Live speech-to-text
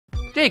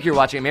Thank you for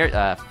watching, Amir.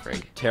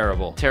 Frig.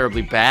 Terrible.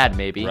 Terribly bad,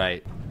 maybe.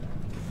 Right.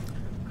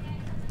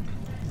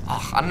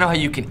 Oh, I don't know how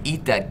you can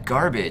eat that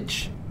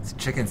garbage. It's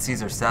chicken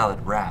Caesar salad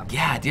wrap.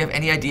 Yeah, do you have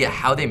any idea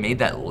how they made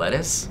that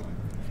lettuce?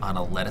 On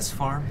a lettuce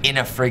farm? In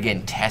a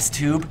friggin' test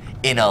tube?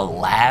 In a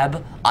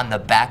lab? On the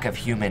back of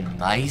human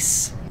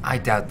mice? I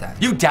doubt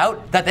that. You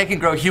doubt that they can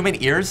grow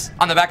human ears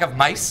on the back of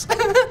mice?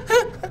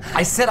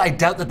 I said I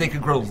doubt that they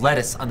could grow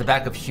lettuce on the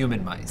back of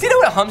human mice. Do you know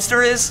what a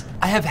hamster is?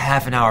 I have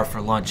half an hour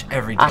for lunch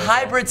every day. A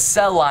hybrid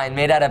cell line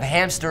made out of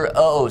hamster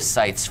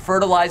oocytes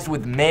fertilized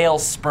with male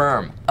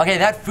sperm. Okay,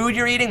 that food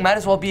you're eating might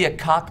as well be a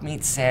cock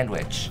meat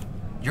sandwich.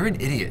 You're an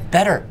idiot.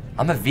 Better,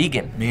 I'm a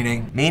vegan.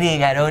 Meaning?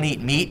 Meaning I don't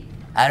eat meat,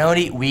 I don't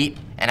eat wheat,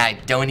 and I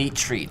don't eat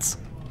treats.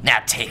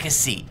 Now take a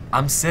seat.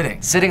 I'm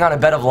sitting. Sitting on a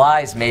bed of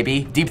lies,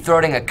 maybe.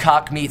 Deep-throating a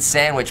cock meat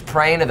sandwich,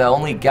 praying to the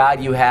only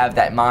God you have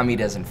that mommy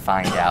doesn't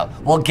find out.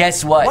 Well,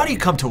 guess what? Why do you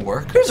come to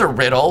work? Here's a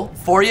riddle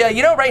for you.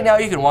 You know right now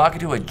you can walk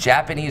into a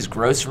Japanese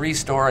grocery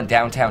store in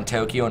downtown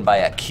Tokyo and buy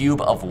a cube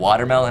of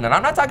watermelon. And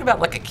I'm not talking about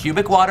like a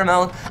cubic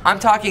watermelon. I'm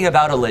talking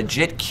about a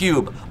legit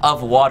cube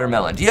of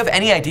watermelon. Do you have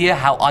any idea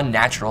how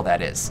unnatural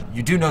that is?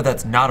 You do know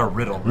that's not a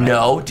riddle, right?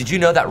 No. Did you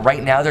know that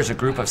right now there's a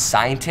group of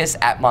scientists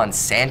at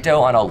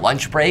Monsanto on a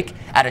lunch break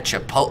at a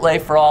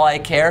Chipotle for all I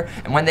care?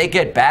 And when they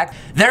get back,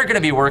 they're gonna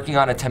be working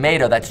on a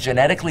tomato that's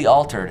genetically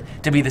altered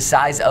to be the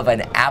size of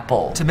an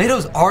apple.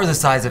 Tomatoes are the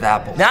size of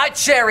apples. Not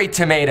cherry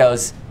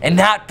tomatoes, and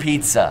not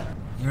pizza.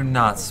 You're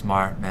not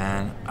smart,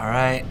 man. All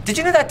right? Did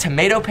you know that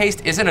tomato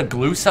paste isn't a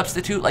glue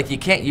substitute? Like, you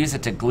can't use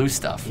it to glue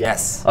stuff.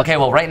 Yes. Okay,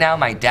 well, right now,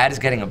 my dad is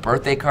getting a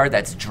birthday card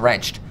that's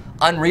drenched,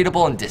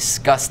 unreadable, and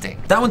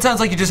disgusting. That one sounds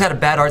like you just had a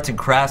bad arts and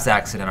crafts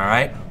accident, all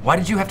right? Why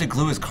did you have to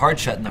glue his card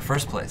shut in the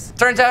first place?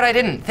 Turns out I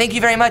didn't. Thank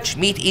you very much,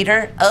 meat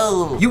eater.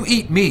 Oh. You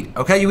eat meat,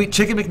 okay? You eat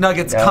chicken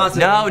McNuggets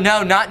constantly.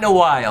 No, not in a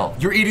while.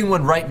 You're eating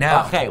one right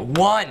now. Okay,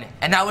 one,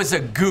 and that was a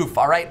goof,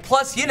 all right?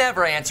 Plus, you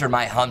never answered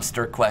my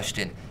hamster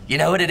question. You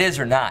know what it is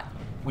or not?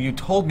 Well, you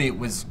told me it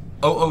was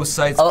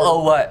oocytes.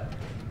 Uh-oh what?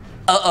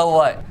 Uh-oh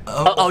what?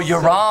 Uh-oh,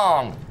 you're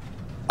wrong.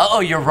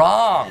 Uh-oh, you're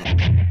wrong.